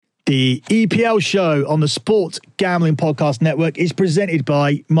The EPL show on the Sports Gambling Podcast Network is presented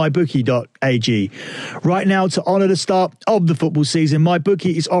by MyBookie.ag. Right now, to honour the start of the football season,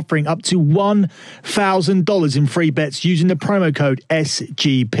 MyBookie is offering up to $1,000 in free bets using the promo code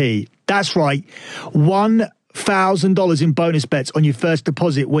SGP. That's right, $1,000 in bonus bets on your first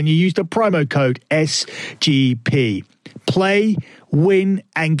deposit when you use the promo code SGP. Play, win,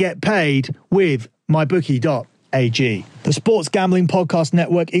 and get paid with MyBookie.ag. The Sports Gambling Podcast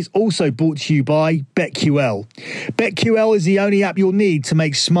Network is also brought to you by BetQL. BetQL is the only app you'll need to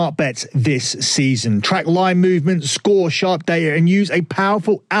make smart bets this season. Track line movement, score sharp data, and use a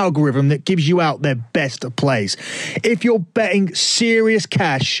powerful algorithm that gives you out their best plays. If you're betting serious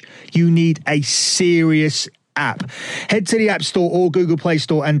cash, you need a serious app. Head to the App Store or Google Play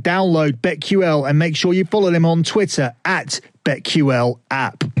Store and download BetQL, and make sure you follow them on Twitter at BetQL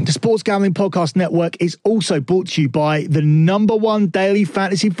app. The Sports Gambling Podcast Network is also brought to you by the #1 daily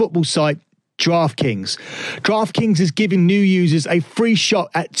fantasy football site, DraftKings. DraftKings is giving new users a free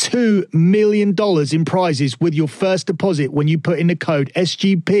shot at $2 million in prizes with your first deposit when you put in the code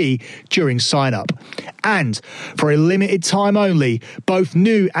SGP during sign-up. And for a limited time only, both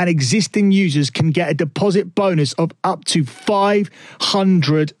new and existing users can get a deposit bonus of up to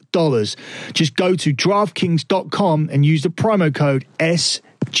 $500. Just go to DraftKings.com and use the promo code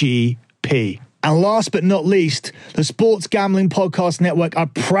SGP. And last but not least, the Sports Gambling Podcast Network are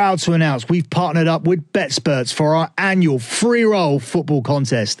proud to announce we've partnered up with BetSperts for our annual free roll football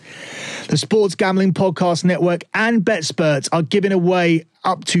contest. The Sports Gambling Podcast Network and BetSperts are giving away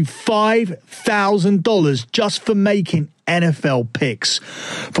up to $5,000 just for making NFL picks.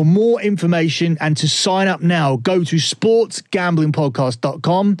 For more information and to sign up now, go to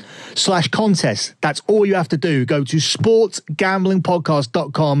sportsgamblingpodcast.com/contest. That's all you have to do. Go to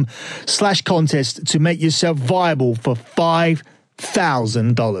sportsgamblingpodcast.com/contest to make yourself viable for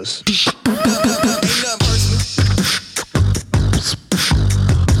 $5,000.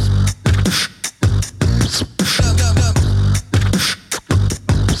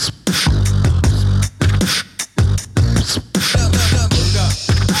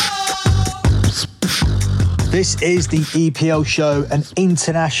 This is the EPL show, an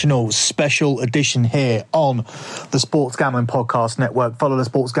international special edition here on the Sports Gambling Podcast Network. Follow the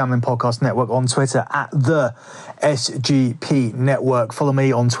Sports Gambling Podcast Network on Twitter at the SGP Network. Follow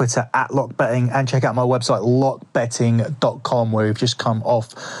me on Twitter at LockBetting, and check out my website lockbetting.com, where we've just come off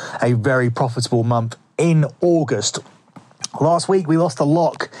a very profitable month in August. Last week we lost a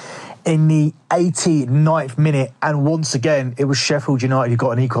lock in the 89th minute, and once again it was Sheffield United who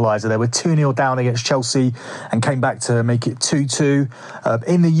got an equaliser. They were 2-0 down against Chelsea and came back to make it 2-2.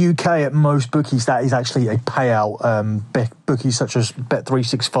 In the UK, at most bookies, that is actually a payout. Bookies such as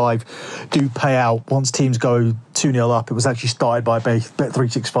Bet365 do pay out once teams go 2-0 up. It was actually started by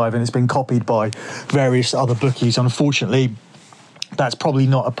Bet365 and it's been copied by various other bookies. Unfortunately, that's probably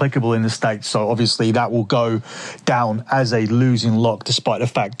not applicable in the States, so obviously that will go down as a losing lock, despite the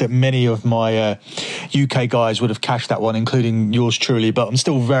fact that many of my UK guys would have cashed that one, including yours truly. But I'm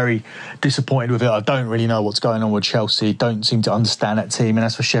still very disappointed with it. I don't really know what's going on with Chelsea, don't seem to understand that team. And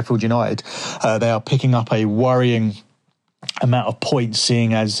as for Sheffield United, they are picking up a worrying amount of points,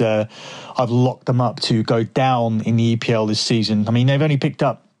 seeing as I've locked them up to go down in the EPL this season. I mean, they've only picked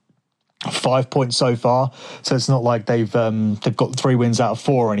up 5 points so far, so it's not like they've got 3 wins out of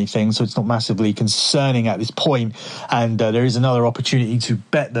 4 or anything, so it's not massively concerning at this point. And there is another opportunity to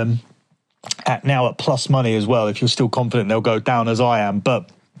bet them at plus money as well, if you're still confident they'll go down, as I am. But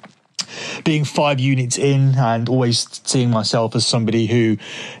being 5 units in, and always seeing myself as somebody who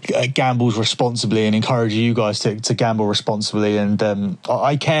gambles responsibly and encourages you guys to gamble responsibly, and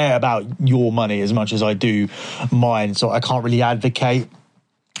I care about your money as much as I do mine, so I can't really advocate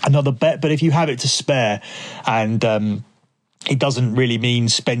another bet. But if you have it to spare, and it doesn't really mean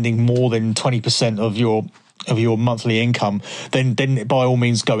spending more than 20% of your monthly income, then by all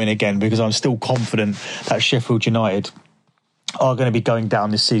means go in again, because I'm still confident that Sheffield United are going to be going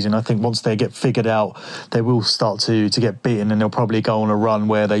down this season. I think once they get figured out, they will start to get beaten, and they'll probably go on a run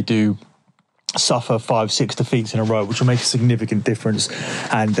where they do suffer 5-6 defeats in a row, which will make a significant difference,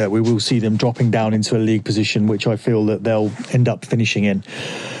 and we will see them dropping down into a league position, which I feel that they'll end up finishing in.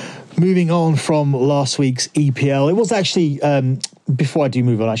 Moving on from last week's EPL, it was actually, before I do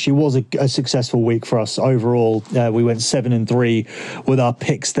move on, actually it was a successful week for us overall. We went 7-3 with our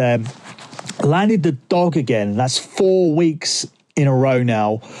picks there. Landed the dog again. That's 4 weeks in a row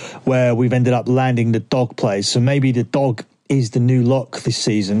now where we've ended up landing the dog play. So maybe the dog is the new lock this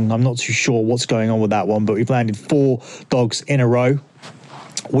season. I'm not too sure what's going on with that one, but we've landed 4 dogs in a row.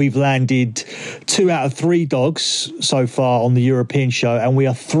 We've landed 2 out of 3 dogs so far on the European show, and we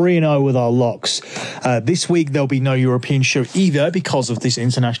are 3-0 with our locks. This week, there'll be no European show either because of this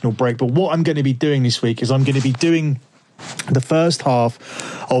international break. But what I'm going to be doing this week is I'm going to be doing the first half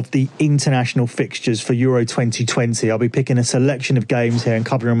of the international fixtures for Euro 2020. I'll be picking a selection of games here and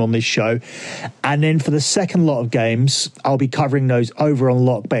covering them on this show. And then for the second lot of games, I'll be covering those over on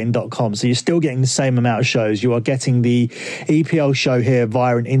lockbetting.com. So you're still getting the same amount of shows. You are getting the EPL show here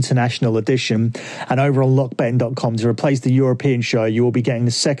via an international edition. And over on lockbetting.com, to replace the European show, you will be getting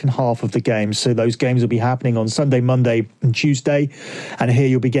the second half of the games. So those games will be happening on Sunday, Monday and Tuesday. And here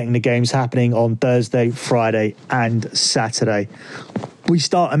you'll be getting the games happening on Thursday, Friday and Saturday. We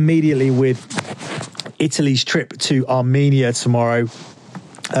start immediately with Italy's trip to Armenia tomorrow.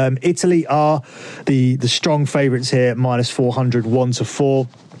 Italy are the strong favourites here, minus 400, 1-4.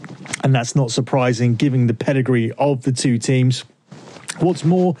 And that's not surprising, given the pedigree of the two teams. What's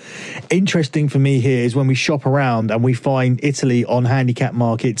more interesting for me here is when we shop around and we find Italy on handicap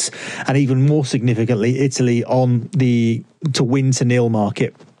markets, and even more significantly, Italy on the to win to nil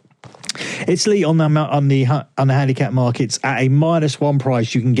market. Italy on the handicap markets at a -1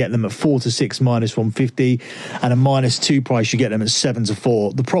 price, you can get them at 4-6 minus 150, and a -2 price you get them at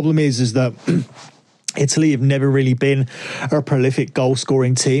 7-4. The problem is that Italy have never really been a prolific goal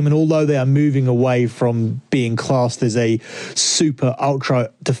scoring team, and although they are moving away from being classed as a super ultra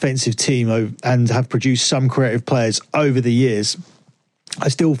defensive team and have produced some creative players over the years, I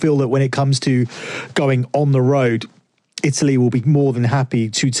still feel that when it comes to going on the road, Italy will be more than happy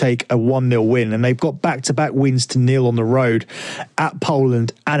to take a 1-0 win. And they've got back-to-back wins to nil on the road at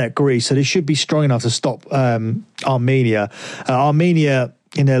Poland and at Greece. So they should be strong enough to stop Armenia. Armenia,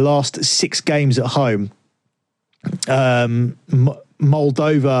 in their last 6 games at home,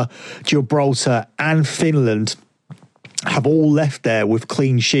 Moldova, Gibraltar and Finland have all left there with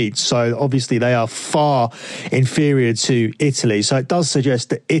clean sheets. So obviously they are far inferior to Italy. So it does suggest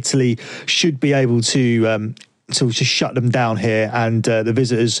that Italy should be able to shut them down here, and the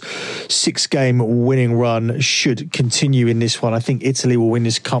visitors' 6-game winning run should continue in this one. I think Italy will win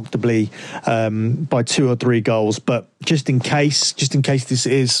this comfortably by 2 or 3 goals. But just in case this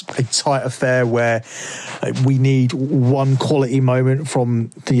is a tight affair where we need one quality moment from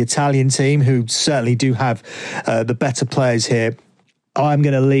the Italian team, who certainly do have the better players here, I'm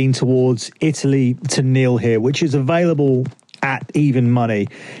going to lean towards Italy to nil here, which is available at even money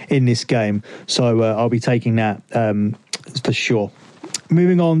in this game. So I'll be taking that for sure.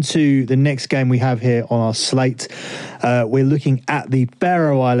 Moving on to the next game we have here on our slate. We're looking at the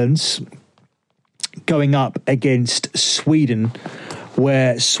Faroe Islands going up against Sweden,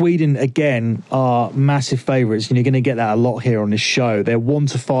 where Sweden, again, are massive favourites. And you're going to get that a lot here on this show. They're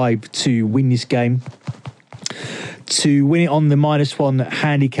 1-5 to win this game. To win it on the -1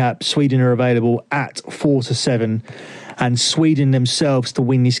 handicap, Sweden are available at 4-7. And Sweden themselves to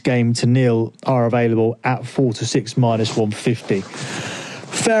win this game to nil are available at 4-6 minus 150.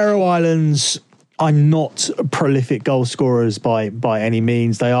 Faroe Islands are not prolific goal scorers by any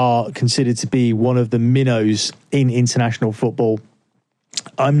means. They are considered to be one of the minnows in international football.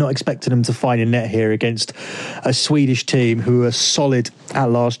 I'm not expecting them to find a net here against a Swedish team who are solid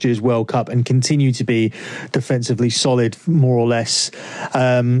at last year's World Cup and continue to be defensively solid, more or less.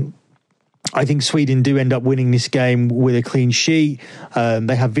 I think Sweden do end up winning this game with a clean sheet.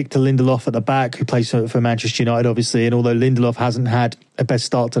 They have Victor Lindelof at the back, who plays for Manchester United, obviously. And although Lindelof hasn't had a best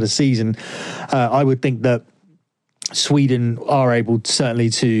start to the season, I would think that Sweden are able certainly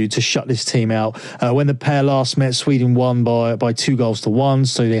to shut this team out. When the pair last met, Sweden won by 2-1.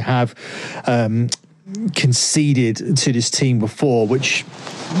 So they have conceded to this team before, which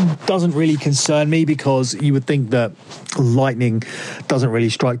doesn't really concern me, because you would think that lightning doesn't really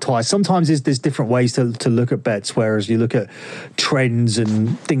strike twice. Sometimes there's different ways to look at bets, whereas you look at trends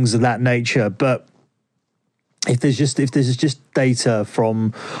and things of that nature. But if there's just data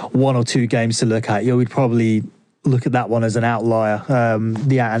from 1 or 2 games to look at, you would probably look at that one as an outlier,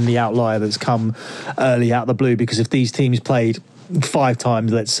 the outlier that's come early out of the blue. Because if these teams played 5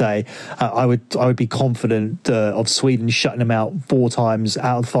 times, let's say, I would be confident of Sweden shutting them out 4 times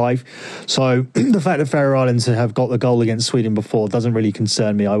out of 5. So the fact that Faroe Islands have got the goal against Sweden before doesn't really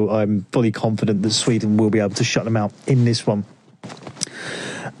concern me. I'm fully confident that Sweden will be able to shut them out in this one.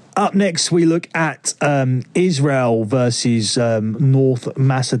 Up next, we look at Israel versus North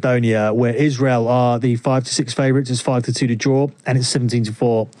Macedonia, where Israel are the 5-6 favourites. It's 5-2 to draw, and it's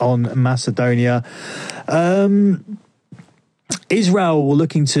 17-4 on Macedonia. Israel were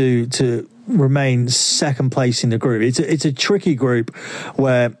looking to remain second place in the group. It's a tricky group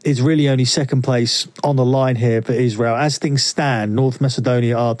where it's really only second place on the line here for Israel. As things stand, North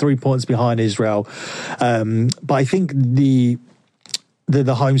Macedonia are 3 points behind Israel. But I think the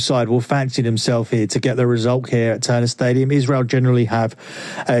home side will fancy themselves here to get the result here at Turner Stadium. Israel generally have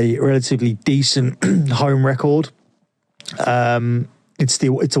a relatively decent home record.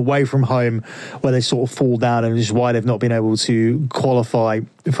 It's away from home where they sort of fall down, and this is why they've not been able to qualify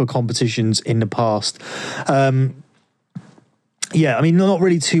for competitions in the past. Not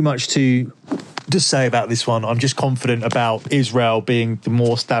really too much to say about this one. I'm just confident about Israel being the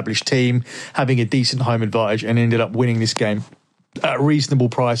more established team, having a decent home advantage, and ended up winning this game at a reasonable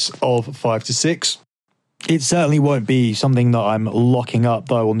price of 5-6. It certainly won't be something that I'm locking up,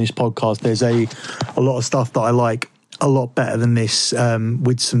 though, on this podcast. There's a lot of stuff that I like a lot better than this,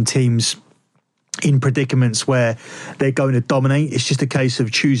 with some teams in predicaments where they're going to dominate. It's just a case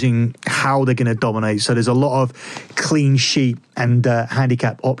of choosing how they're going to dominate. So there's a lot of clean sheet and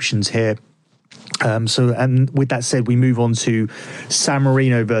handicap options here. And with that said, we move on to San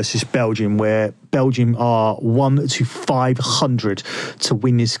Marino versus Belgium, where Belgium are 1-500 to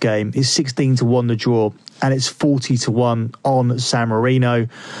win this game. It's 16-1 the draw, and it's 40-1 on San Marino.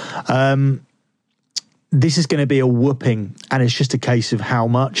 This is going to be a whooping, and it's just a case of how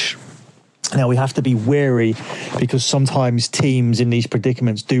much. Now, we have to be wary because sometimes teams in these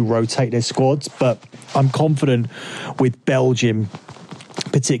predicaments do rotate their squads, but I'm confident with Belgium,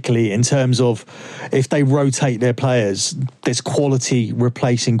 particularly in terms of if they rotate their players, there's quality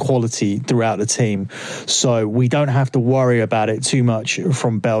replacing quality throughout the team. So we don't have to worry about it too much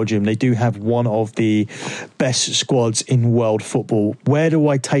from Belgium. They do have one of the best squads in world football. Where do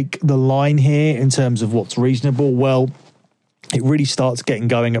I take the line here in terms of what's reasonable? Well, it really starts getting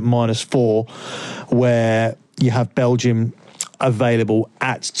going at -4, where you have Belgium available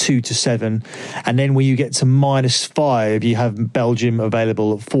at 2-7, and then when you get to -5, you have Belgium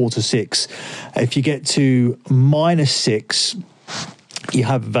available at 4-6. If you get to -6, you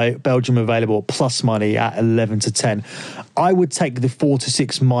have Belgium available at plus money at 11-10. I would take the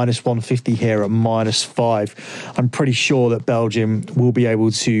 4-6 -150 here at -5. I'm pretty sure that Belgium will be able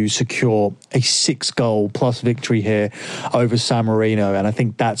to secure a 6-goal plus victory here over San Marino, and I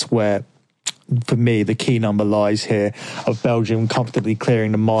think that's where, for me, the key number lies here of Belgium comfortably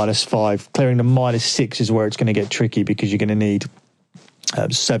clearing the -5. Clearing the -6 is where it's going to get tricky, because you're going to need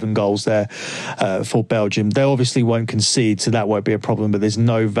 7 goals there for Belgium. They obviously won't concede, so that won't be a problem, but there's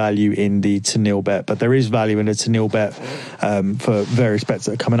no value in the to-nil bet. But there is value in the to-nil bet for various bets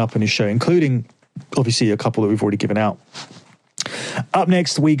that are coming up in this show, including obviously a couple that we've already given out. Up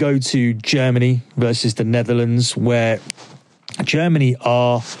next, we go to Germany versus the Netherlands, where Germany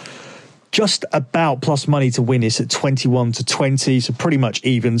are just about plus money to win this at 21-20, so pretty much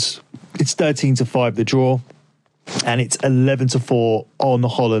evens. It's 13-5 the draw, and it's 11-4 on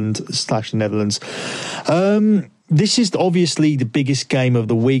Holland/Netherlands. This is obviously the biggest game of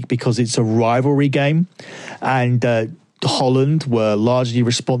the week because it's a rivalry game, and Holland were largely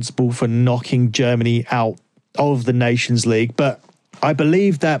responsible for knocking Germany out of the Nations League. But I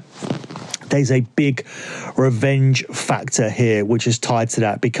believe that there's a big revenge factor here, which is tied to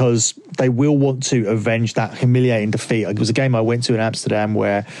that, because they will want to avenge that humiliating defeat. It was a game I went to in Amsterdam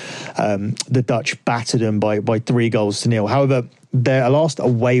where the Dutch battered them by 3-0. However, their last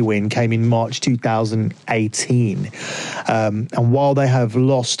away win came in March 2018. And while they have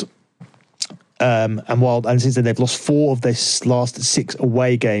lost, and since then they've lost 4 of their last 6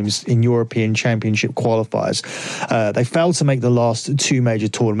 away games in European Championship qualifiers. They failed to make the last 2 major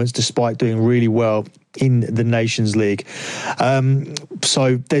tournaments, despite doing really well in the Nations League.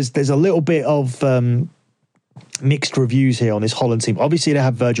 So there's a little bit of mixed reviews here on this Holland team. Obviously, they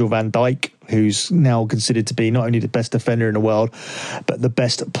have Virgil van Dijk, who's now considered to be not only the best defender in the world, but the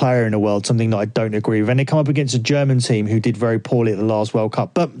best player in the world, something that I don't agree with. And they come up against a German team who did very poorly at the last World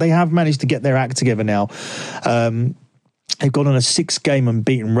Cup, but they have managed to get their act together now. They've gone on a 6-game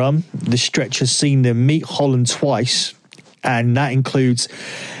unbeaten run. The stretch has seen them meet Holland twice, and that includes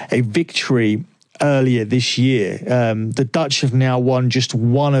a victory earlier this year. The Dutch have now won just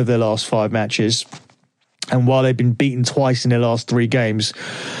 1 of their last 5 matches. And while they've been beaten twice in their last 3 games,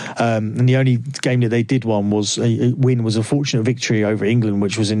 and the only game that they did win was a fortunate victory over England,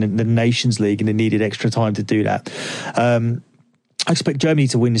 which was in the Nations League, and they needed extra time to do that. I expect Germany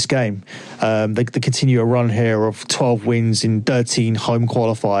to win this game. They continue a run here of 12 wins in 13 home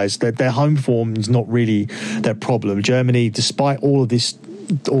qualifiers. Their home form is not really their problem. Germany, despite all of this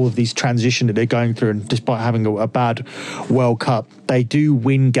all of these transition that they're going through, and despite having a bad World Cup, they do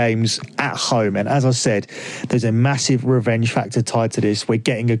win games at home. And as I said, there's a massive revenge factor tied to this. We're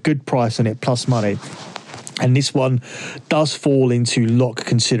getting a good price on it plus money, and this one does fall into lock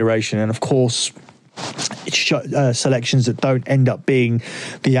consideration. And of course, selections that don't end up being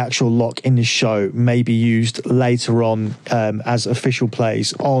the actual lock in the show may be used later on as official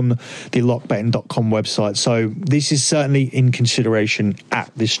plays on the lockbetting.com website. So this is certainly in consideration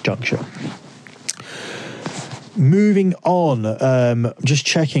at this juncture. Moving on, just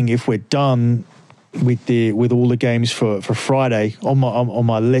checking if we're done with all the games for Friday on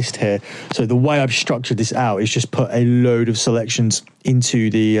my list here. So the way I've structured this out is just put a load of selections into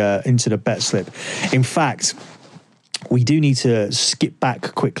the bet slip. In fact, we do need to skip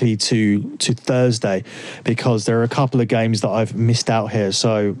back quickly to Thursday, because there are a couple of games that I've missed out here.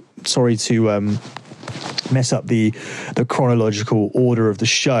 So sorry to mess up the chronological order of the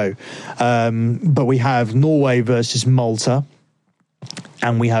show, but we have Norway versus Malta,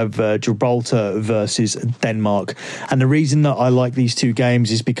 and we have Gibraltar versus Denmark. And the reason that I like these two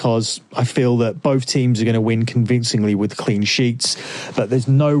games is because I feel that both teams are going to win convincingly with clean sheets, but there's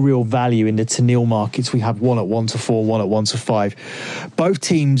no real value in the to-nil markets. We have one at 1-4, one at 1-5. Both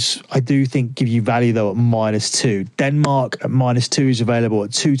teams, I do think, give you value, though, at -2. Denmark at -2 is available at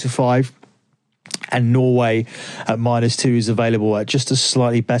 2-5. And Norway at -2 is available at just a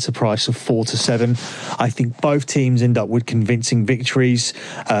slightly better price of 4-7. I think both teams end up with convincing victories.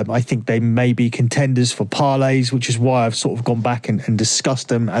 I think they may be contenders for parlays, which is why I've sort of gone back and discussed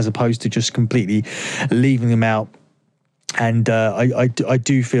them as opposed to just completely leaving them out. And I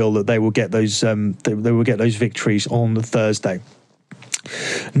do feel that they will get those victories on the Thursday.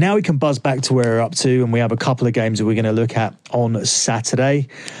 Now we can buzz back to where we're up to, and we have a couple of games that we're going to look at on Saturday.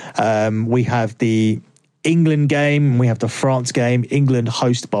 We have the England game, we have the France game. England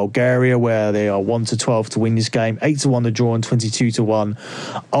host Bulgaria, where they are 1-12 to win this game, 8-1 to draw, and 22-1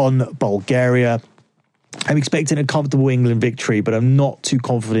 on Bulgaria. I'm expecting a comfortable England victory, but I'm not too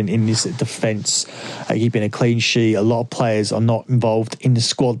confident in this defence keeping a clean sheet. A lot of players are not involved in the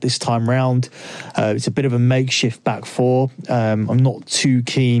squad this time round. It's a bit of a makeshift back four. I'm not too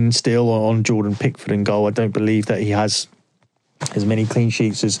keen still on Jordan Pickford in goal. I don't believe that he has as many clean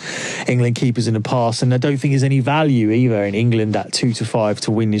sheets as England keepers in the past, and I don't think there's any value either in England at 2-5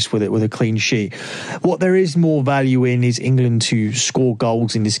 to win this with a clean sheet. What there is more value in is England to score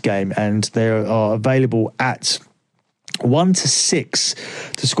goals in this game, and they are available at 1-6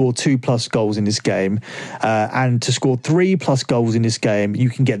 to score 2+ goals in this game, and to score 3+ goals in this game you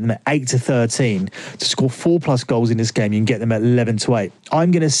can get them at 8-13. To score 4+ goals in this game you can get them at 11-8.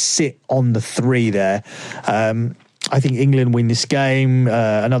 I'm going to sit on the 3 there. I think England win this game.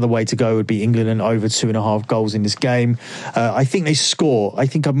 Another way to go would be England and over 2.5 goals in this game. I think they score. I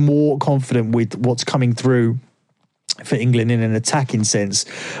think I'm more confident with what's coming through for England in an attacking sense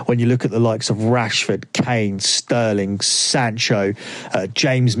when you look at the likes of Rashford, Kane, Sterling, Sancho,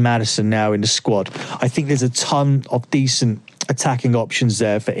 James Maddison now in the squad. I think there's a ton of decent attacking options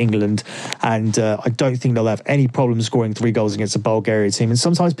there for England, and I don't think they'll have any problem scoring 3 goals against a Bulgaria team. And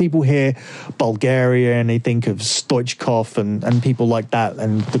sometimes people hear Bulgaria and they think of Stoichkov and people like that,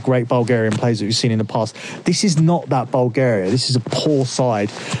 and the great Bulgarian players that we've seen in the past. This is not that Bulgaria. This is a poor side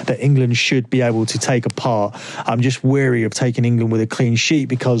that England should be able to take apart. I'm just wary of taking England with a clean sheet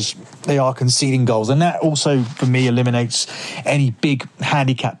because they are conceding goals, and that also for me eliminates any big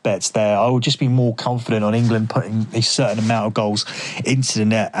handicap bets there. I would just be more confident on England putting a certain amount of goals into the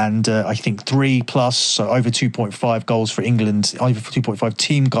net, and I think 3+, so over 2.5 goals for England, over 2.5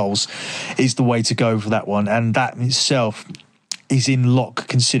 team goals is the way to go for that one, and that itself is in lock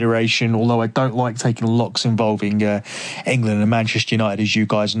consideration, although I don't like taking locks involving England and Manchester United, as you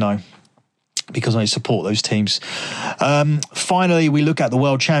guys know, because I support those teams. Finally, we look at the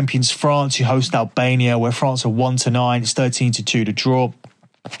world champions France, who host Albania, where France are 1-9, it's 13-2 to draw,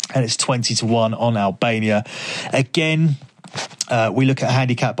 and it's 20-1 on Albania. Again, we look at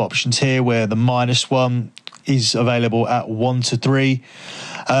handicap options here, where the -1 is available at 1-3.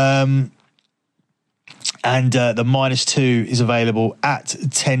 And the -2 is available at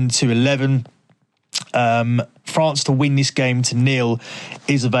 10-11. France to win this game to nil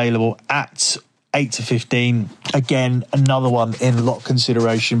is available at 8-15. Again, another one in lot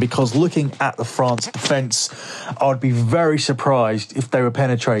consideration, because looking at the France defence, I'd be very surprised if they were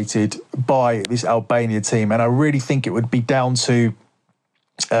penetrated by this Albania team. And I really think it would be down to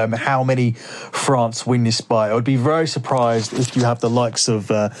how many France win this by. I would be very surprised if you have the likes of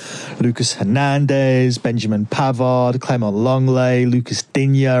Lucas Hernandez, Benjamin Pavard, Clement Longley, Lucas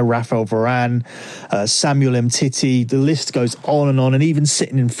Digne, Raphael Varane, Samuel Umtiti. The list goes on, and even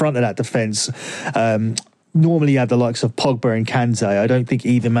sitting in front of that defence, normally you have the likes of Pogba and Kante. I don't think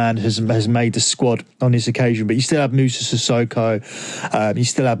either man has made the squad on this occasion, but you still have Moussa Sissoko, you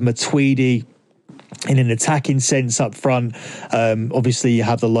still have Matuidi. In an attacking sense up front, obviously you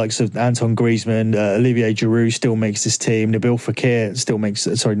have the likes of Antoine Griezmann, Olivier Giroud still makes this team, Nabil Fekir still makes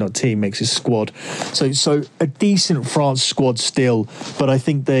his squad. So a decent France squad still, but I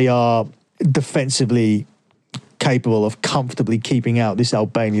think they are defensively capable of comfortably keeping out this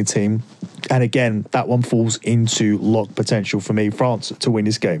Albania team. And again, that one falls into lock potential for me. France to win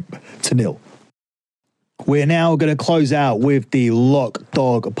this game 2-0. We're now going to close out with the lock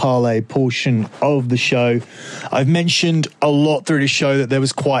dog parlay portion of the show. I've mentioned a lot through the show that there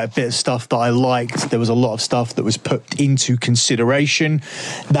was quite a bit of stuff that I liked. There was a lot of stuff that was put into consideration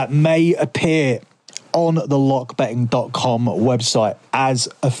that may appear on the lockbetting.com website as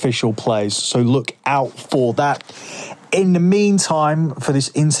official plays. So look out for that. In the meantime, for this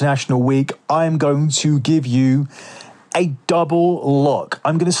international week, I'm going to give you a double lock.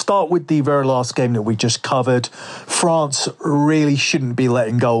 I'm going to start with the very last game that we just covered. France really shouldn't be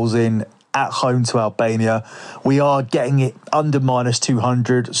letting goals in at home to Albania. We are getting it under minus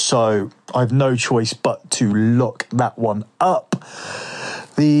 200, so I've no choice but to lock that one up.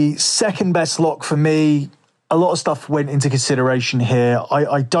 The second best lock for me, a lot of stuff went into consideration here.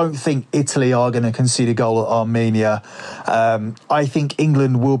 I don't think Italy are going to concede a goal at Armenia. I think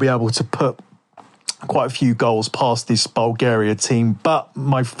England will be able to put quite a few goals past this Bulgaria team, but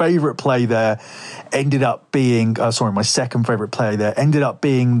my favourite play there ended up being, my second favourite play there ended up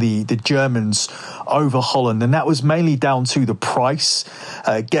being the Germans over Holland, and that was mainly down to the price.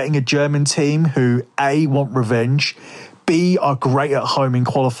 Getting a German team who A, want revenge, B, are great at home in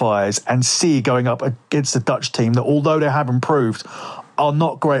qualifiers, and C, going up against a Dutch team that, although they have improved, are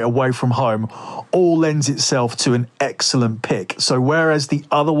not great away from home, all lends itself to an excellent pick. So whereas the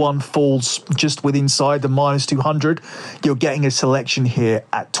other one falls just within inside the minus 200, you're getting a selection here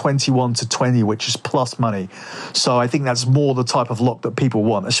at 21-20, which is plus money. So I think that's more the type of lock that people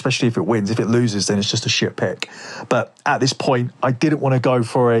want, especially if it wins. If it loses, then it's just a shit pick. But at this point, I didn't want to go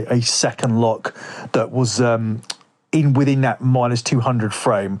for a second lock that was within that minus 200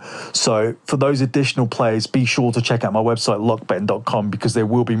 frame. So for those additional plays, be sure to check out my website, lockbetting.com, because there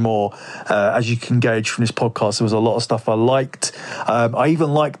will be more. As you can gauge from this podcast, there was a lot of stuff I liked. I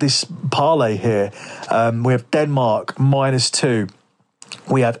even like this parlay here. We have Denmark -2.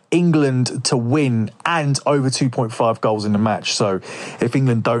 We have England to win and over 2.5 goals in the match. So if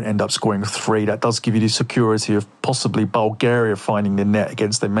England don't end up scoring 3, that does give you the security of possibly Bulgaria finding the net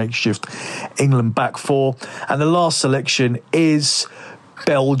against their makeshift England back four. And the last selection is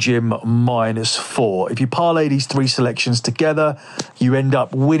Belgium -4. If you parlay these three selections together, you end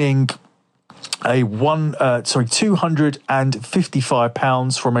up winning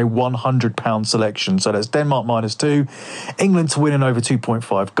 £255 from a £100 selection. So that's Denmark -2, England to win and over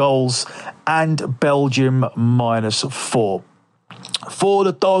 2.5 goals, and Belgium -4. For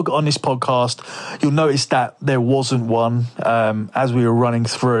the dog on this podcast, you'll notice that there wasn't one. As we were running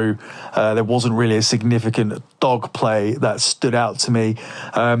through, there wasn't really a significant dog play that stood out to me.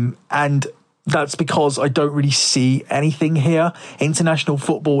 And that's because I don't really see anything here. International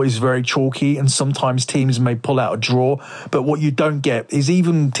football is very chalky, and sometimes teams may pull out a draw. But what you don't get is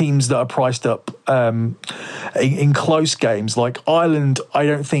even teams that are priced up in close games, like Ireland, I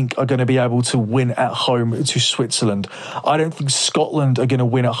don't think are going to be able to win at home to Switzerland. I don't think Scotland are going to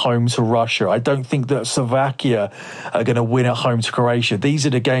win at home to Russia. I don't think that Slovakia are going to win at home to Croatia. These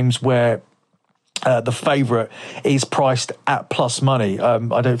are the games where the favourite is priced at plus money.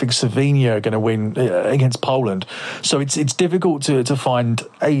 I don't think Slovenia are going to win against Poland. So it's difficult to find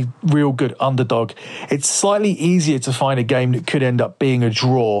a real good underdog. It's slightly easier to find a game that could end up being a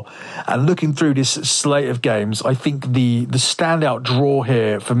draw. And looking through this slate of games, I think the standout draw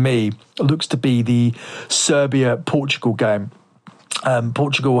here for me looks to be the Serbia-Portugal game.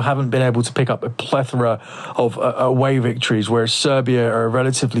 Portugal haven't been able to pick up a plethora of away victories, whereas Serbia are a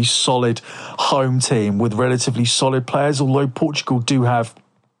relatively solid home team with relatively solid players, although Portugal do have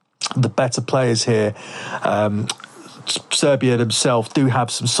the better players here. Serbia themselves do have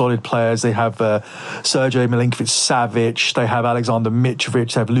some solid players. They have Sergej Milinkovic-Savic, they have Alexander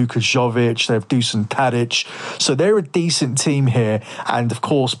Mitrovic, they have Luka Jovic, they have Dusan Tadic. So they're a decent team here. And of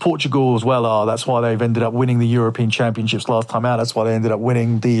course, Portugal as well are. That's why they've ended up winning the European Championships last time out. That's why they ended up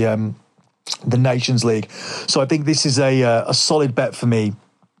winning the Nations League. So I think this is a solid bet for me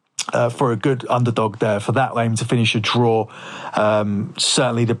for a good underdog there, for that aim to finish a draw.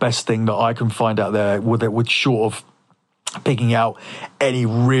 Certainly the best thing that I can find out there with short of picking out any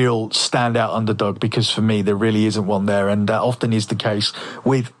real standout underdog, because for me there really isn't one there, and that often is the case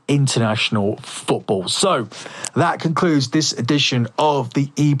with international football. So that concludes this edition of the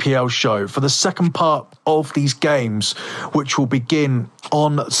EPL show. For the second part of these games, which will begin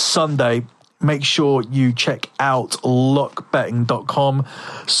on Sunday, make sure you check out lockbetting.com.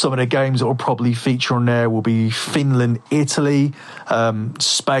 Some of the games that will probably feature on there will be Finland, Italy.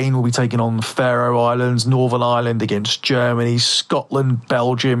 Spain will be taking on the Faroe Islands, Northern Ireland against Germany, Scotland,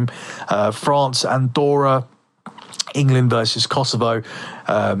 Belgium, France, Andorra, England versus Kosovo.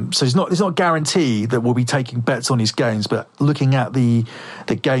 So it's not guaranteed that we'll be taking bets on these games, but looking at the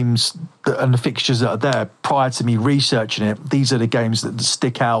games and the fixtures that are there prior to me researching it, these are the games that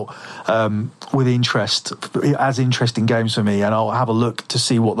stick out with interest, as interesting games for me, and I'll have a look to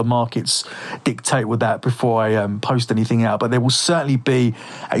see what the markets dictate with that before I post anything out. But there will certainly be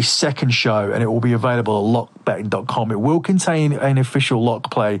a second show, and it will be available at lockbetting.com. It will contain an official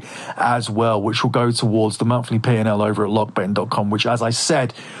lock play as well, which will go towards the monthly P&L over at lockbetting.com, which, as I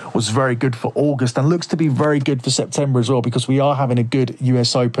said, was very good for August and looks to be very good for September as well, because we are having a good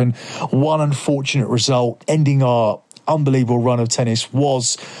US Open. One unfortunate result ending our unbelievable run of tennis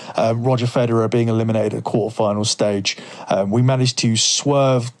was Roger Federer being eliminated at quarterfinal stage. We managed to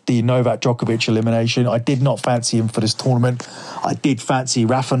swerve the Novak Djokovic elimination. I did not fancy him for this tournament. I did fancy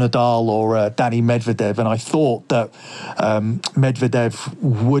Rafa Nadal or Danny Medvedev, and I thought that Medvedev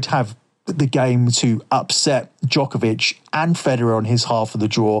would have the game to upset Djokovic and Federer on his half of the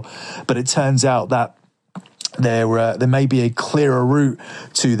draw, but it turns out that there may be a clearer route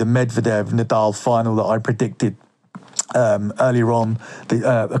to the Medvedev-Nadal final that I predicted earlier on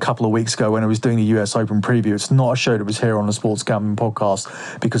a couple of weeks ago when I was doing the US Open preview. It's not a show that was here on the Sports Gambling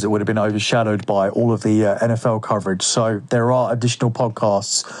Podcast because it would have been overshadowed by all of the NFL coverage. So there are additional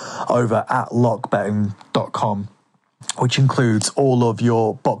podcasts over at lockbetting.com, which includes all of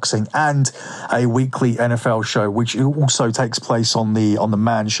your boxing and a weekly NFL show, which also takes place on the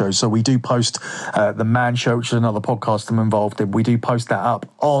Man Show. So we do post the Man Show, which is another podcast I'm involved in. We do post that up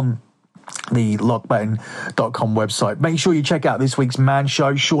on the lockbetting.com website. Make sure you check out this week's Man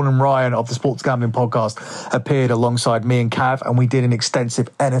Show. Sean and Ryan of the Sports Gambling Podcast appeared alongside me and Cav, and we did an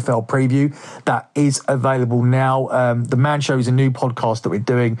extensive NFL preview that is available now. The Man Show is a new podcast that we're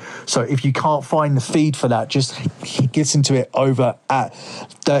doing, so if you can't find the feed for that, just get into it over at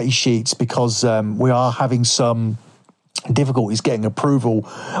Dirty Sheets, because we are having some difficulties getting approval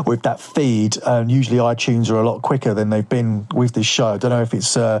with that feed, and usually iTunes are a lot quicker than they've been with this show. I don't know if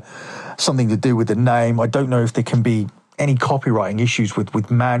it's something to do with the name. I don't know if there can be any copywriting issues with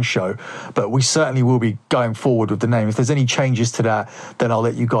Man Show, but we certainly will be going forward with the name. If there's any changes to that, then I'll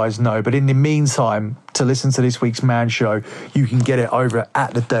let you guys know. But in the meantime, to listen to this week's Man Show, you can get it over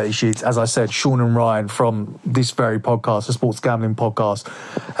at the Dirty Sheets. As I said, Sean and Ryan from this very podcast, the Sports Gambling Podcast,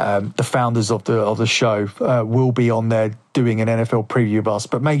 the founders of the show, will be on there doing an NFL preview of us.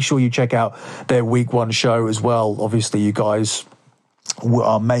 But make sure you check out their week one show as well. Obviously, you guys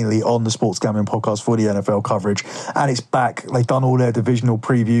are mainly on the Sports Gambling Podcast for the NFL coverage, and it's back. They've done all their divisional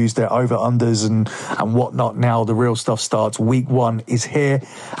previews, their over-unders and whatnot. Now the real stuff starts. Week one is here,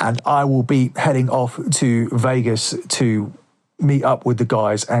 and I will be heading off to Vegas to meet up with the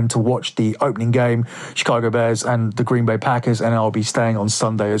guys and to watch the opening game, Chicago Bears and the Green Bay Packers, and I'll be staying on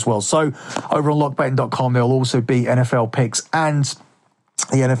Sunday as well. So over on lockbetting.com, there'll also be NFL picks and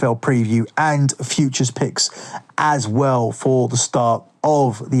the NFL preview and futures picks as well for the start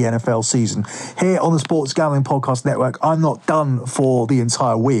of the NFL season. Here on the Sports Gambling Podcast Network, I'm not done for the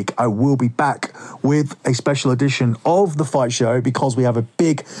entire week. I will be back with a special edition of The Fight Show because we have a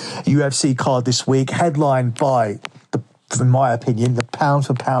big UFC card this week, headlined by, in my opinion, the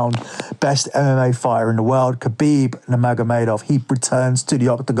pound-for-pound best MMA fighter in the world, Khabib Nurmagomedov. He returns to the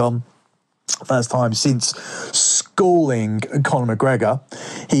octagon. First time since schooling Conor McGregor.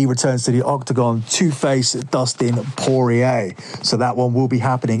 He returns to the octagon to face Dustin Poirier. So that one will be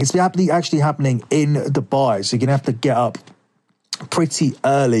happening. It's actually happening in Dubai. So you're going to have to get up pretty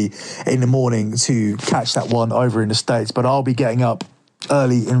early in the morning to catch that one over in the States. But I'll be getting up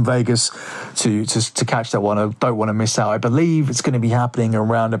early in Vegas to catch that one. I don't want to miss out. I believe it's going to be happening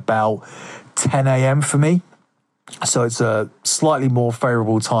around about 10 a.m. for me. So it's a slightly more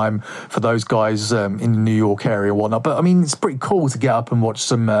favourable time for those guys in the New York area and whatnot. But I mean, it's pretty cool to get up and watch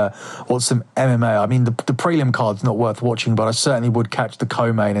some MMA. I mean, the prelim card's not worth watching, but I certainly would catch the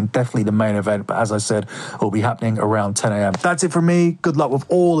co-main and definitely the main event. But as I said, it will be happening around 10 a.m. That's it from me. Good luck with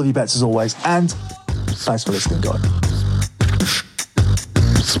all of your bets as always, and thanks for listening, guys.